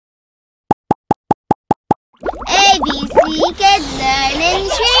Happy Kids Learning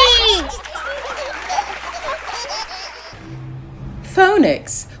Tree!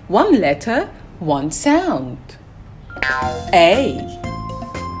 Phonics. One letter, one sound. A.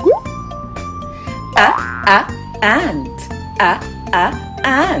 Ant.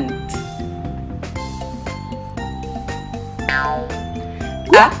 Ant.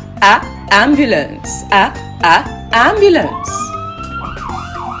 Ambulance. Ambulance.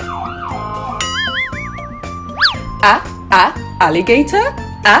 Alligator.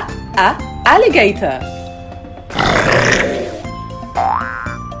 Alligator.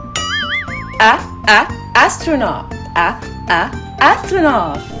 Astronaut.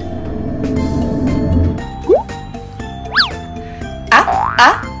 Astronaut.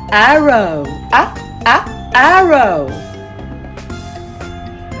 Arrow. Arrow.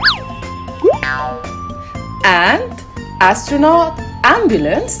 And astronaut,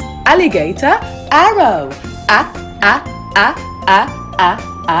 ambulance, alligator, arrow.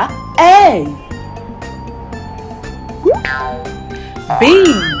 A.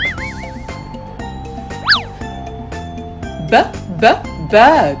 Bee.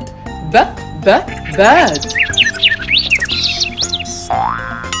 Bird. Bird.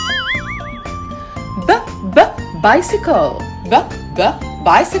 Bicycle.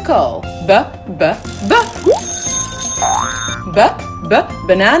 Bicycle.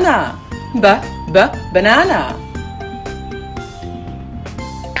 Banana. Banana.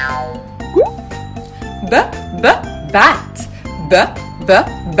 Bat. Bat.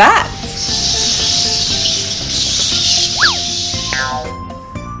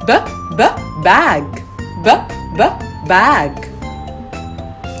 Bag. Bag.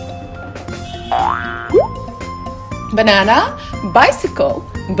 Banana, bicycle,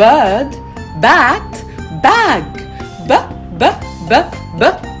 bird, bat, bag.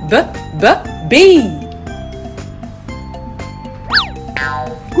 Bee.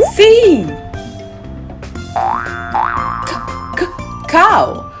 C.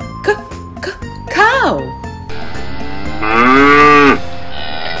 Cow. Cow.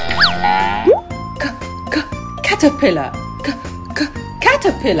 Caterpillar.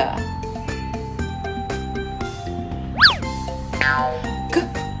 Caterpillar.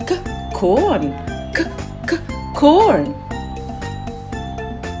 Corn. Corn.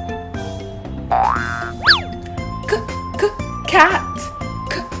 Cat.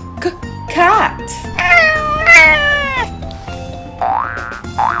 Cat.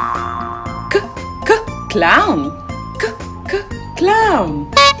 Clown.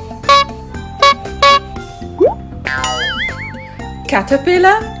 Clown.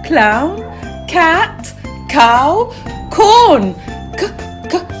 Caterpillar, clown, cat, cow, corn.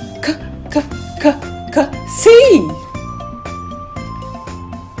 C.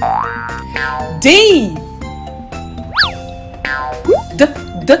 D.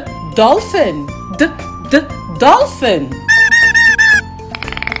 Dolphin. Dolphin.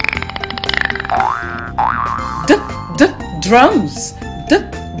 Drums.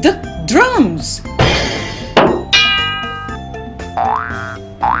 Drums.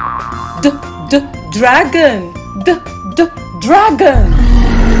 Dragon. Dragon.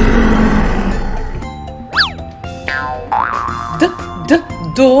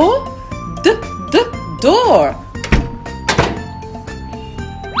 Door. Door.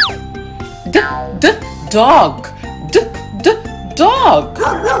 Dog. Dog.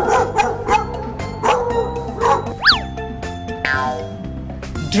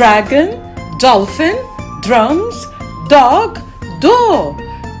 Dragon, dolphin, drums, dog, door.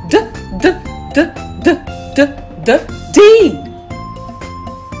 D.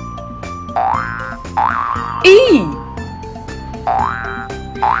 E.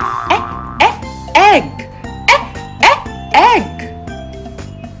 Egg. Egg.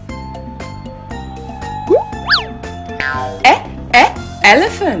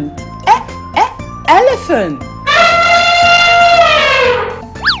 Elephant. Elephant.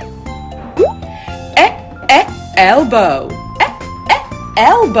 Elbow.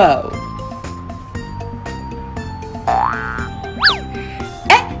 Elbow.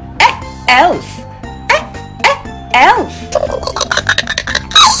 Elf. Elf.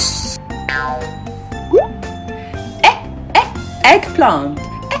 Eggplant.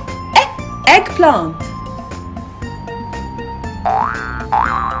 Eggplant.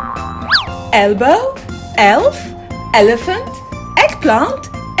 Elbow, elf, elephant, eggplant,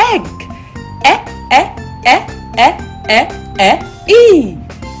 egg. E.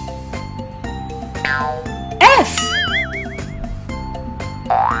 F.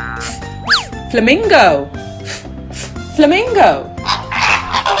 Flamingo. Flamingo.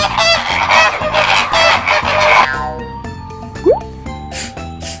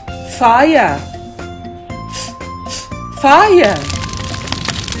 fire, fire.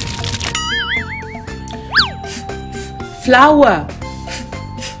 Flower,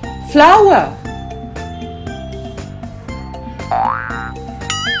 flower.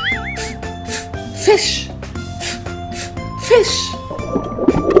 Fish, fish.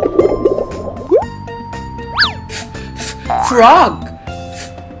 Frog,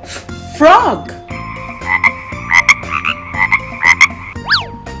 frog.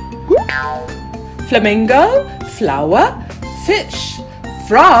 Flamingo, flower, fish,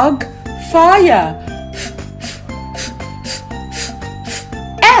 frog, fire.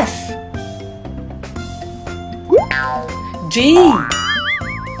 F, G,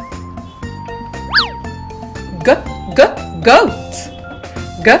 G, G, goat,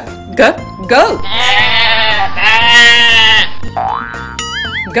 G, G, goat.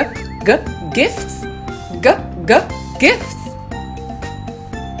 G, G, gifts, G, G, gifts.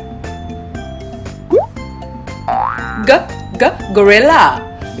 G, G, gorilla,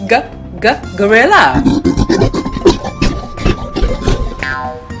 G, G, gorilla.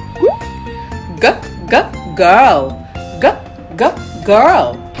 G, G, girl, G, G,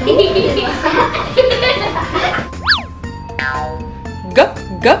 girl. G,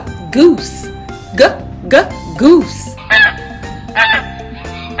 G, goose, G, G, goose.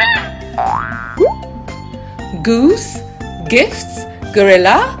 Goose, gifts,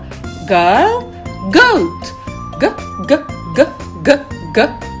 gorilla, girl, goat. G, G, G, G, G,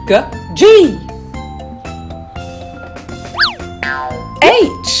 G, G.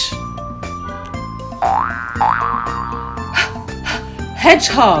 H,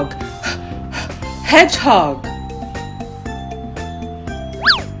 hedgehog, hedgehog.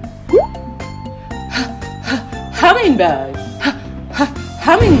 Hummingbird,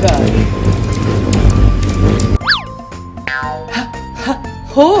 hummingbird.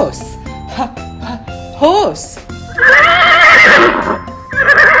 Horse, horse.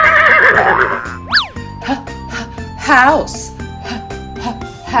 House,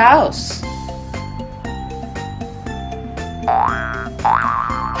 house.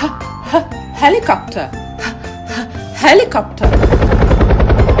 Helicopter, helicopter.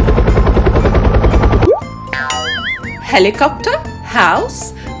 Helicopter,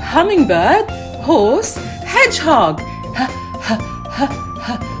 house, hummingbird, horse, hedgehog.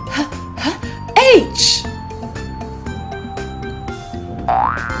 H,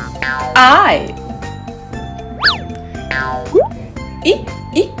 I,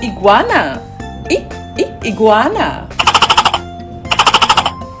 iguana, iguana.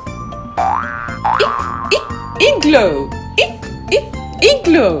 Igloo,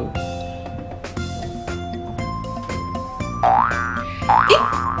 igloo.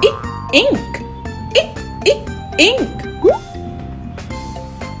 Ink, ink.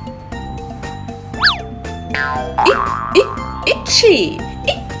 Itchy,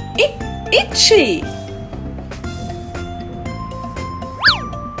 itchy.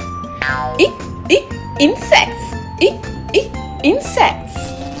 Insects, insects.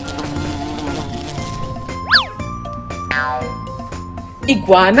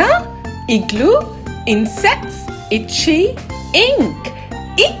 Iguana, igloo, insects, itchy, ink.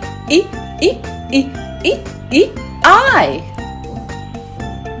 I.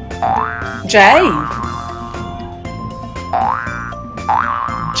 J,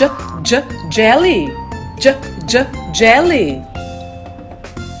 jelly, jelly.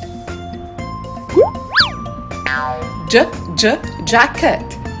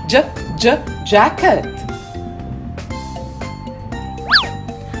 Jacket, jacket.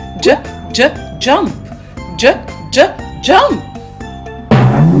 Jump, jump.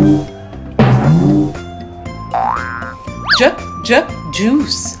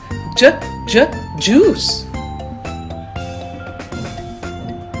 Juice, juice.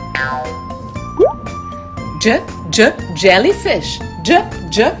 Jellyfish,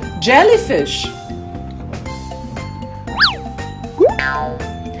 jellyfish.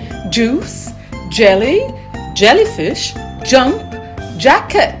 Juice, jelly, jellyfish, jump,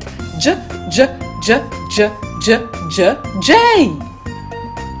 jacket. J.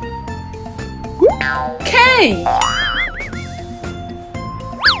 K.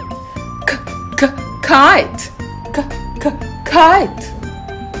 Kite, kite.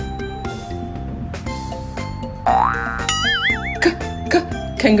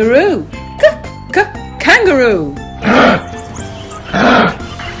 Kangaroo, kangaroo.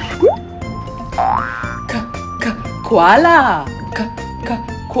 Koala,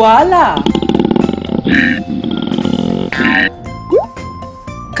 koala.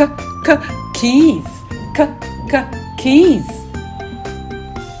 Keys, keys.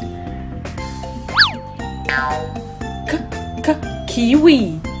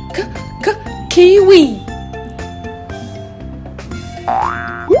 kiwi, kiwi.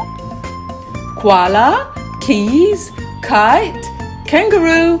 Koala, keys, kite,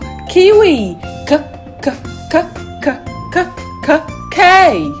 kangaroo, kiwi, K.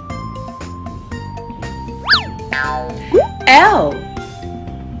 L.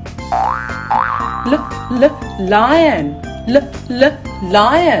 Lion,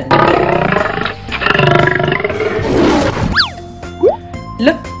 lion.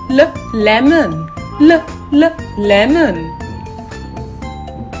 Lemon, lemon.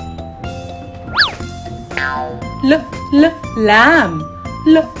 Lamb,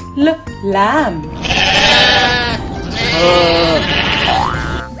 lamb.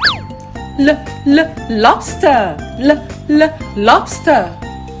 Lobster, lobster.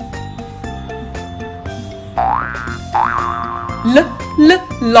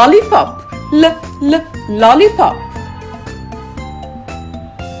 Lollipop, lollipop.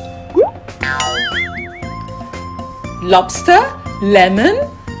 Lobster, lemon,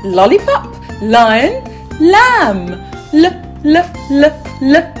 lollipop, lion, lamb.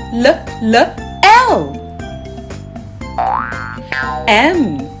 L.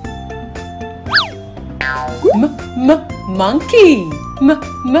 M. Monkey,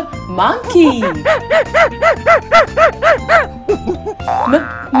 monkey.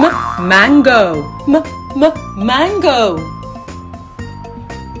 Mango, mango.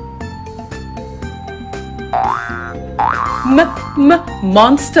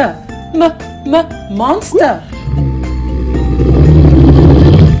 Monster, monster.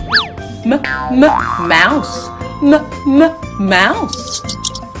 Mouse, mouse.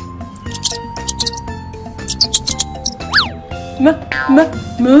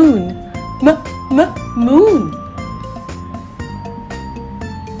 Moon, moon.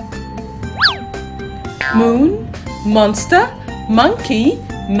 Moon, monster, monkey,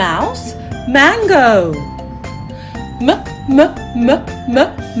 mouse, mango.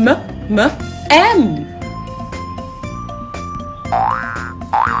 M.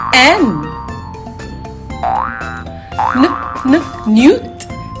 N. Newt,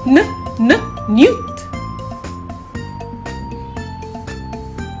 newt.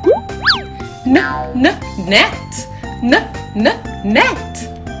 Net, net.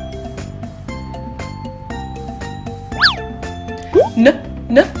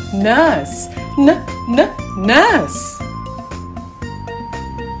 Nurse, nurse.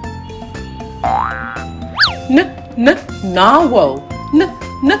 Narwhal,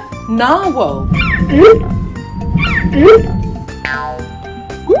 narwhal.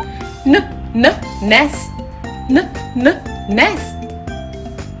 Nest, nest.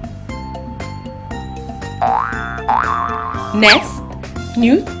 Nest,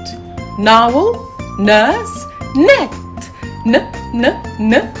 newt, narwhal, nurse, net.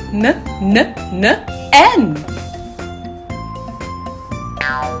 N.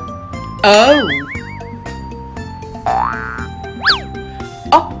 O.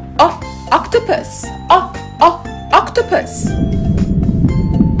 Octopus, octopus.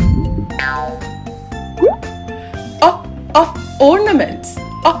 Ornaments,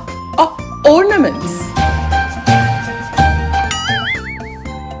 ornaments.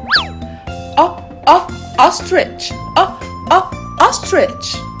 Ostrich,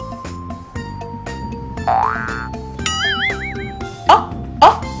 ostrich.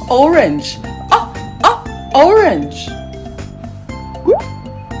 Orange, orange.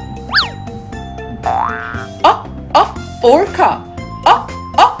 Orca,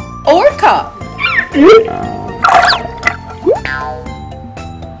 orca.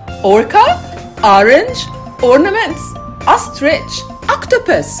 Orca, orange, ornaments, ostrich,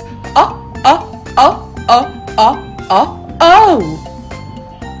 octopus. O.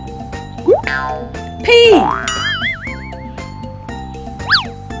 P.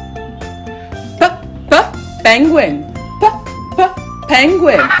 Penguin,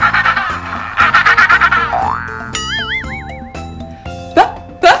 penguin.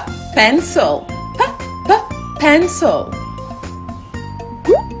 Pencil, pencil.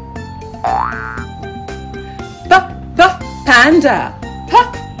 Panda,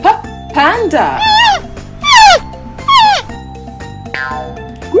 panda.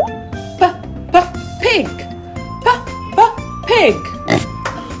 Pig, pig.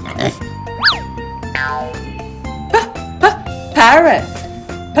 Parrot,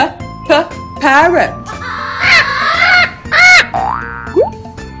 parrot.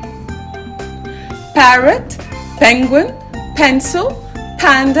 Parrot, penguin, pencil,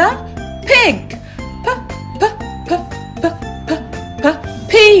 panda, pig.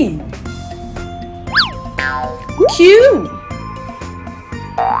 P. Q.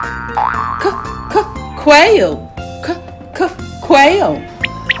 quail, quail.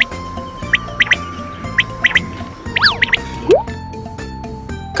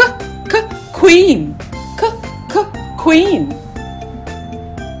 Queen, queen.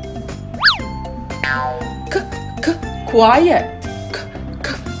 Quiet,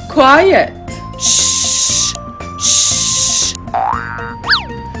 quiet. Shh, shh.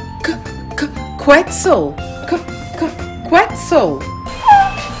 Quetzal, quetzal.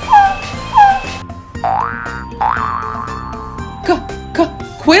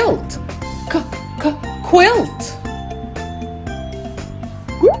 Quilt, quilt.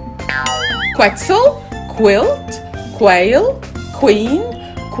 Quetzal, quilt, quail, queen,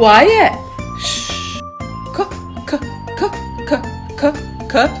 quiet. Shh.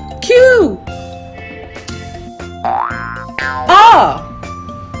 Q. R.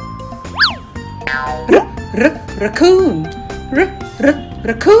 Raccoon,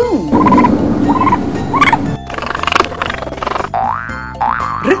 raccoon.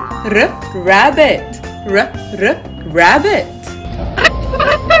 Rabbit, rabbit.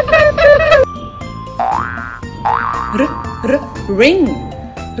 Ring,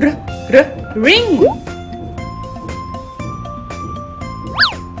 ring.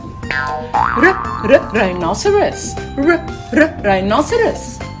 Rhinoceros,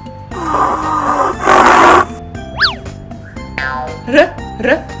 rhinoceros.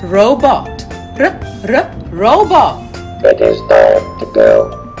 Robot, robot. It is time to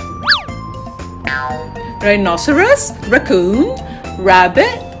go. Rhinoceros, raccoon,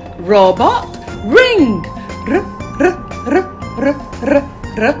 rabbit, robot, ring.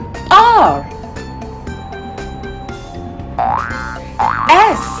 R.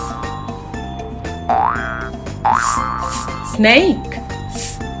 S. Snake,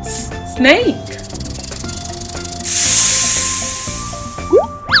 snake.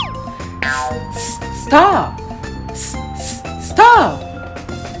 Star, star.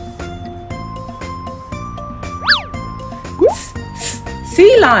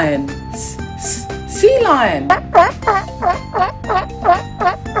 Sea lion, sea lion.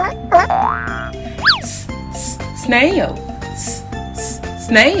 Snail,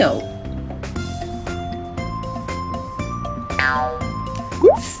 snail.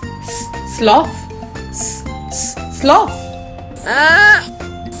 Sloth, sloth.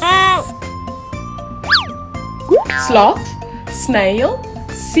 Sloth, snail,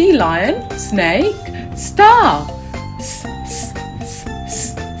 sea lion, snake, star.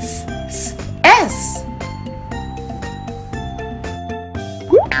 S.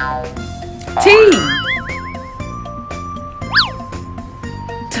 T.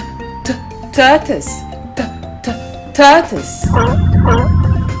 Tortoise, tortoise.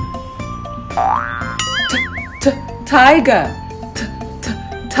 Tiger,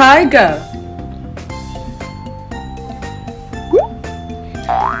 tiger.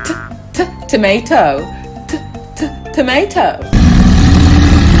 Tomato, tomato.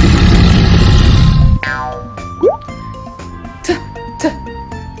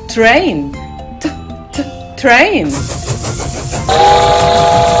 Train, train.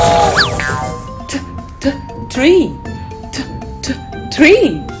 Tree,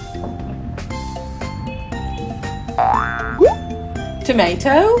 tree.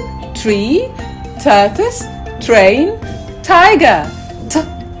 Tomato, tree, tortoise, train, tiger.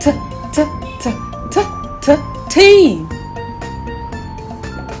 T.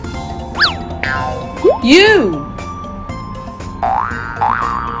 U.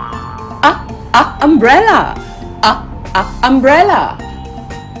 Umbrella, umbrella.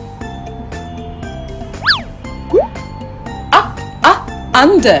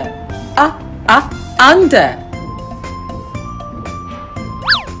 Under, under.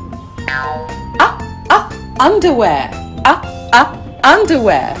 Underwear,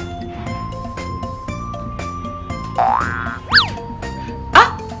 underwear.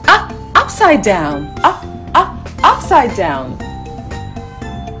 Upside down, upside down.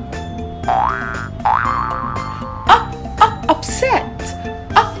 Upset,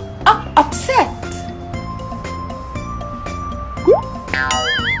 upset.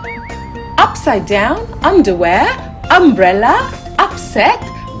 Upside down, underwear, umbrella, upset,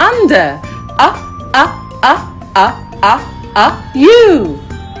 under. U.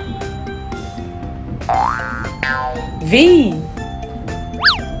 V.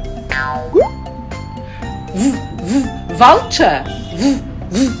 Vulture,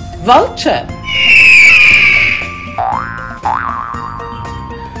 vulture.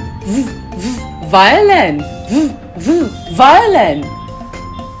 Violin, violin.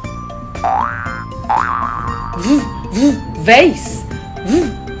 Vase,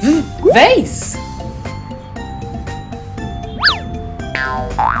 vase.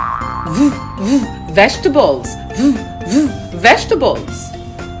 Vegetables. Vegetables.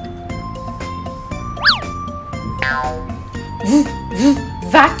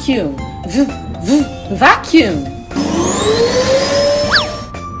 Vacuum. Vacuum.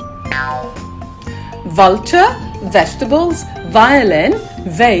 Vulture, vegetables, violin,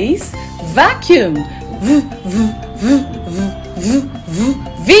 vase, vacuum.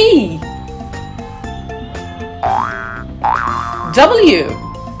 V. W.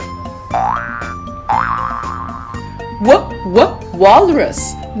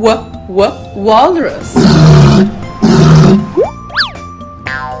 Walrus. Walrus.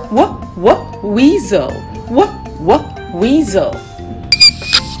 Weasel. Weasel.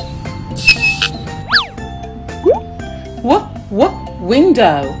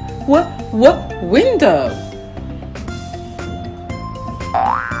 Window. Window.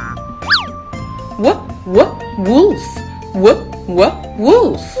 Wolf.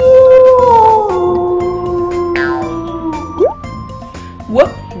 Wolf.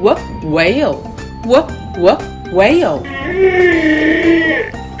 Whale. Whale.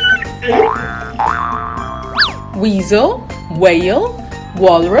 Weasel, whale,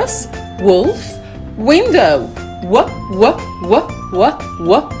 walrus, wolf, window.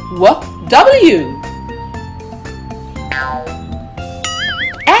 W.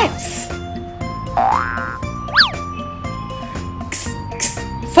 X.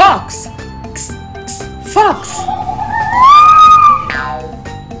 Fox. Fox.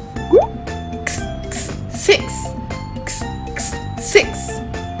 Six.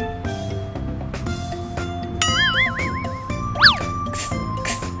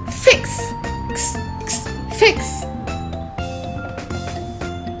 Fix.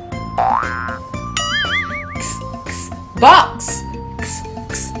 Box.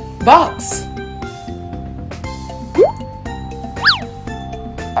 Box.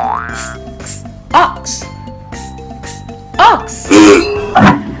 Ox. Ox.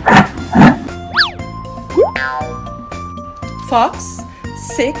 Fox.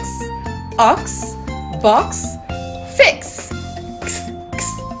 Six. Ox. Box. Fix.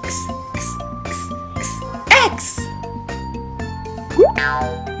 X.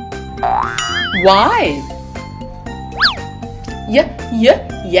 Y.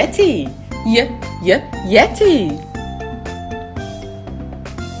 Yeti. Yeti.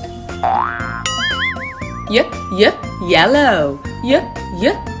 Yellow.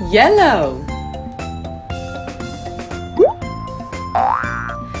 Yellow.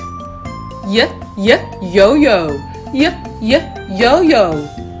 Yo-yo. Yo-yo.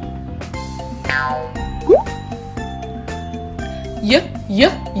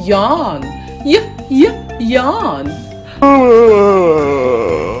 Yawn. Yawn.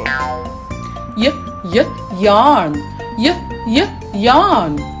 Yarn.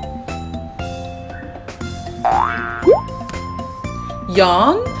 Yarn.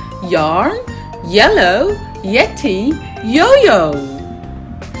 Yawn, yarn, yellow, yeti, yo-yo.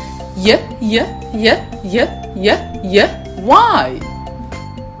 Y.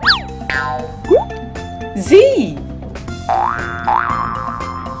 Z.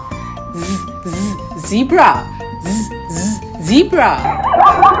 Zebra. Zebra.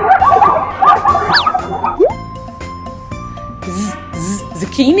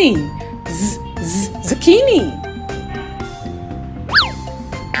 Zucchini. Zucchini.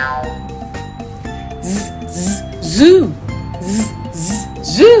 Zoo.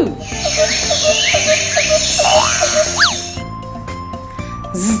 Zoo.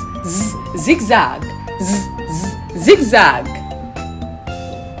 Zigzag. Zigzag.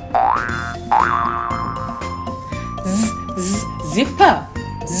 Zipper.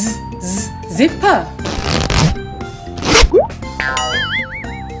 Zipper.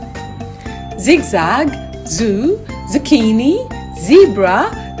 Zigzag, zoo, zucchini, zebra,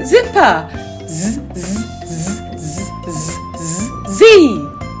 zipper. Z.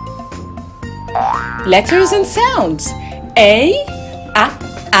 Letters and sounds. A.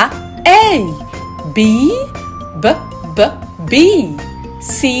 B. B.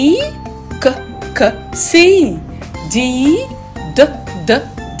 C. C. D.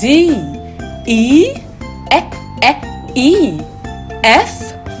 D. E.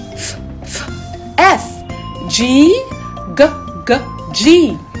 F. G.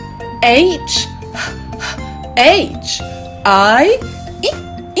 G. H.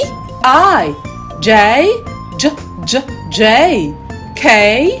 I. J. J.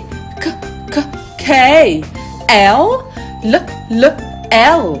 K. L.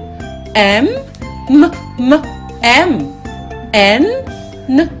 M.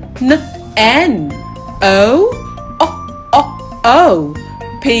 N. O.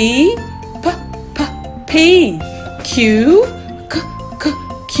 P, P, P, P. Q, K, K,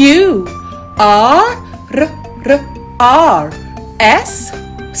 Q. R, R, R, R. S,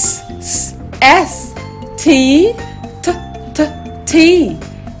 S, S, S. T, T, T, T.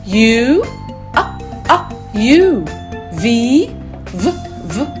 U, U. V, V,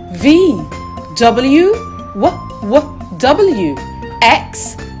 V, V. W, W, W, W.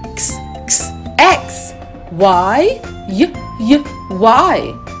 X, X, X, X. Y, Y, Y,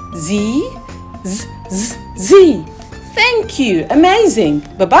 Y. Z, Z, Z, Z. Thank you. Amazing.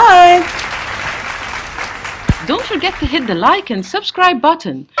 Bye-bye. Don't forget to hit the like and subscribe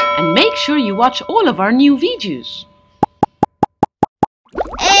button and make sure you watch all of our new videos.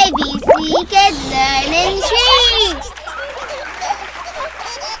 ABC Kids Learning Tree.